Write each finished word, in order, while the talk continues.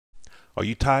Are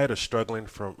you tired or struggling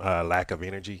from lack of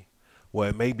energy? Well,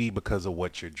 it may be because of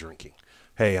what you're drinking.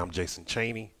 Hey, I'm Jason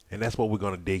Chaney, and that's what we're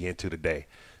going to dig into today.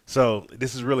 So,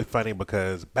 this is really funny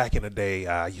because back in the day,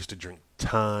 I used to drink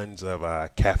tons of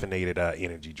caffeinated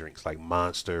energy drinks like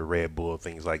Monster, Red Bull,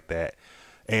 things like that.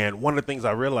 And one of the things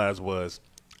I realized was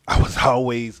I was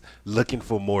always looking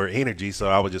for more energy, so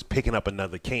I was just picking up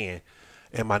another can,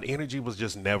 and my energy was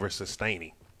just never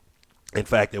sustaining. In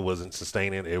fact, it wasn't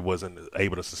sustaining. It wasn't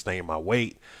able to sustain my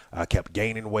weight. I kept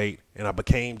gaining weight, and I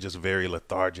became just very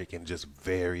lethargic and just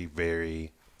very,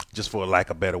 very, just for lack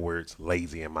of better words,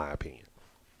 lazy in my opinion.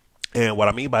 And what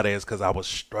I mean by that is because I was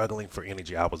struggling for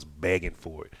energy. I was begging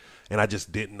for it, and I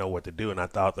just didn't know what to do. And I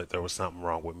thought that there was something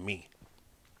wrong with me.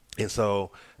 And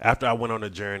so after I went on a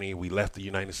journey, I left the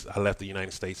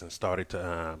United States and started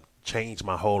to change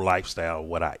my whole lifestyle,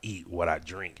 what I eat, what I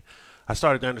drink. I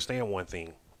started to understand one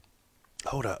thing.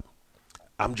 Hold up.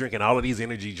 I'm drinking all of these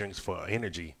energy drinks for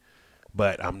energy,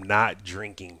 but I'm not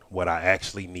drinking what I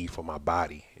actually need for my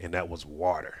body, and that was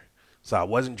water. So I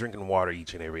wasn't drinking water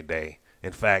each and every day.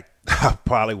 In fact, I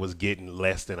probably was getting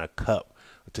less than a cup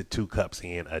to 2 cups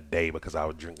in a day because I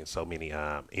was drinking so many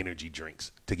energy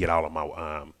drinks to get all of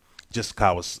my just 'cause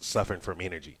I was suffering from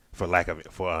energy for lack of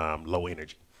it for low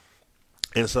energy.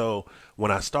 And so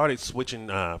when I started switching,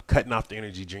 cutting off the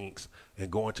energy drinks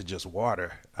and going to just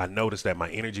water, I noticed that my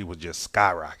energy was just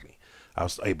skyrocketing. I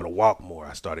was able to walk more.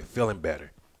 I started feeling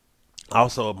better.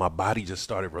 Also, my body just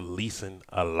started releasing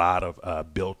a lot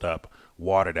of built up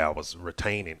water that I was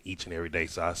retaining each and every day.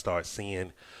 So I started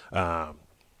seeing um,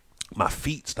 my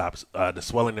feet stopped, the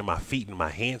swelling in my feet and my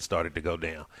hands started to go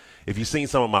down. If you've seen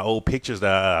some of my old pictures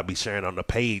that I'll be sharing on the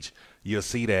page, you'll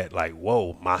see that like,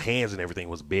 whoa, my hands and everything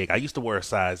was big. I used to wear a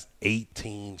size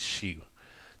 18 shoe.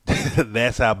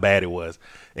 That's how bad it was.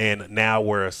 And now I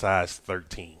wear a size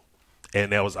 13.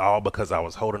 And that was all because I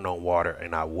was holding on water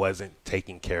and I wasn't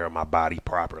taking care of my body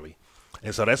properly.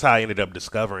 And so that's how I ended up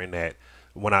discovering that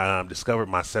when I discovered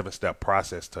my 7 step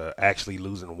process to actually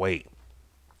losing weight,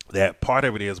 that part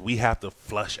of it is we have to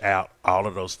flush out all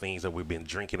of those things that we've been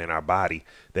drinking in our body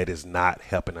that is not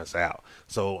helping us out.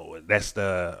 So that's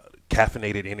the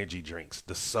caffeinated energy drinks,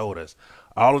 the sodas.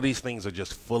 All of these things are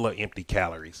just full of empty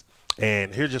calories.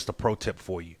 And here's just a pro tip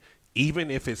for you.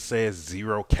 Even if it says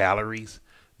 0 calories,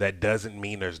 that doesn't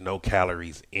mean there's no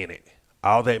calories in it.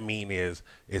 All that mean is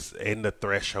it's in the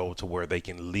threshold to where they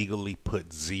can legally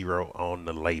put zero on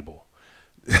the label.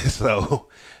 So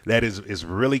that is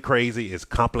really crazy. It's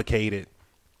complicated.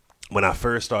 When I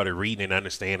first started reading and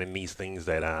understanding these things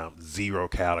that 0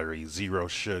 calories, zero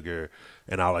sugar,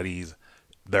 and all of these,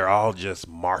 they're all just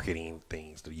marketing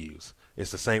things to use.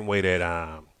 It's the same way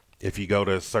that if you go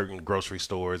to certain grocery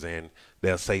stores and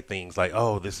they'll say things like,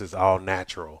 "Oh, this is all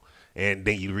natural," and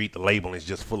then you read the label and it's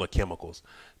just full of chemicals.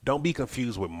 Don't be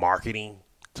confused with marketing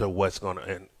to what's going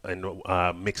to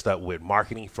and mixed up with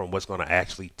marketing from what's going to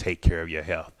actually take care of your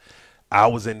health. I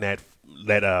was in that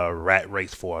rat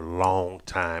race for a long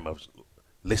time of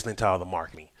listening to all the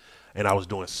marketing, and I was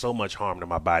doing so much harm to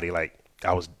my body. Like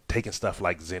I was taking stuff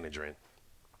like Xenadrin.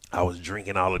 I was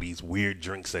drinking all of these weird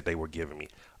drinks that they were giving me.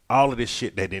 All of this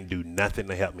shit that didn't do nothing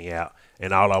to help me out,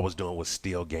 and all I was doing was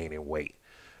still gaining weight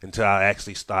until I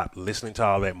actually stopped listening to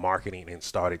all that marketing and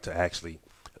started to actually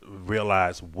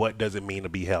realize what does it mean to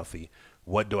be healthy?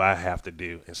 What do I have to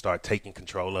do? And start taking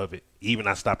control of it. Even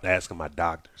I stopped asking my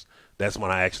doctors. That's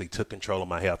when I actually took control of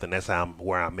my health, and that's how I'm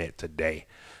where I'm at today.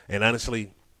 And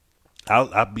honestly,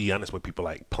 I'll be honest with people,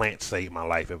 like plants saved my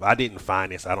life. If I didn't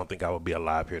find this, I don't think I would be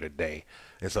alive here today.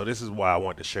 And so this is why I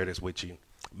want to share this with you.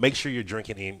 Make sure you're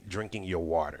drinking your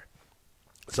water.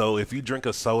 So if you drink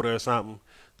a soda or something,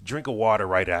 drink a water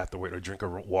right afterward or drink a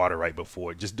water right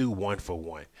before. Just do one for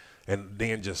one, and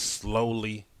then just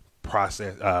slowly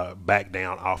process back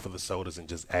down off of the sodas and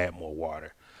just add more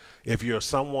water. If you're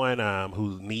someone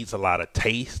who needs a lot of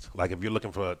taste, like if you're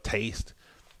looking for a taste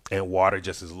and water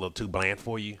just is a little too bland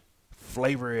for you,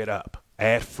 flavor it up.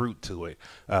 Add fruit to it.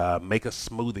 Make a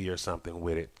smoothie or something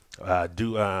with it.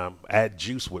 Do add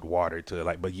juice with water to it,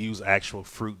 like, but use actual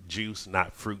fruit juice,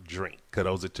 not fruit drink, because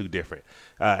those are two different.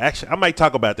 Actually, I might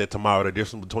talk about that tomorrow. The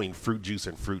difference between fruit juice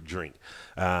and fruit drink.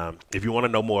 If you want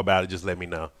to know more about it, just let me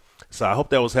know. So I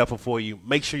hope that was helpful for you.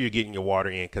 Make sure you're getting your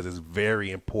water in because it's very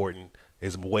important.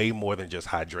 It's way more than just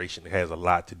hydration. It has a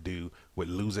lot to do with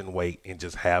losing weight and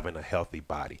just having a healthy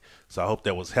body. So I hope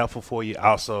that was helpful for you.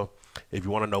 Also, if you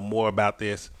want to know more about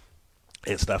this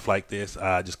and stuff like this,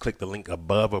 just click the link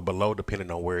above or below,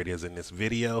 depending on where it is in this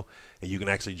video. And you can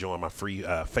actually join my free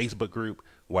Facebook group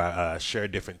where I share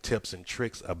different tips and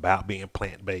tricks about being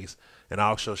plant-based. And I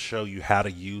also show you how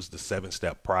to use the 7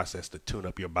 step process to tune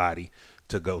up your body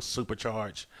to go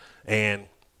supercharged. And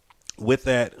with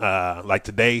that, like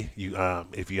today, you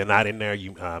if you're not in there,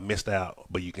 you missed out,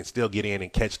 but you can still get in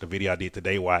and catch the video I did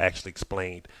today where I actually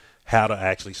explained how to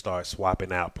actually start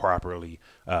swapping out properly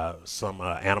some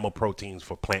animal proteins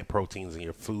for plant proteins in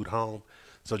your food home.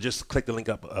 So just click the link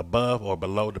up above or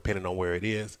below, depending on where it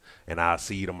is, and I'll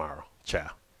see you tomorrow. Ciao.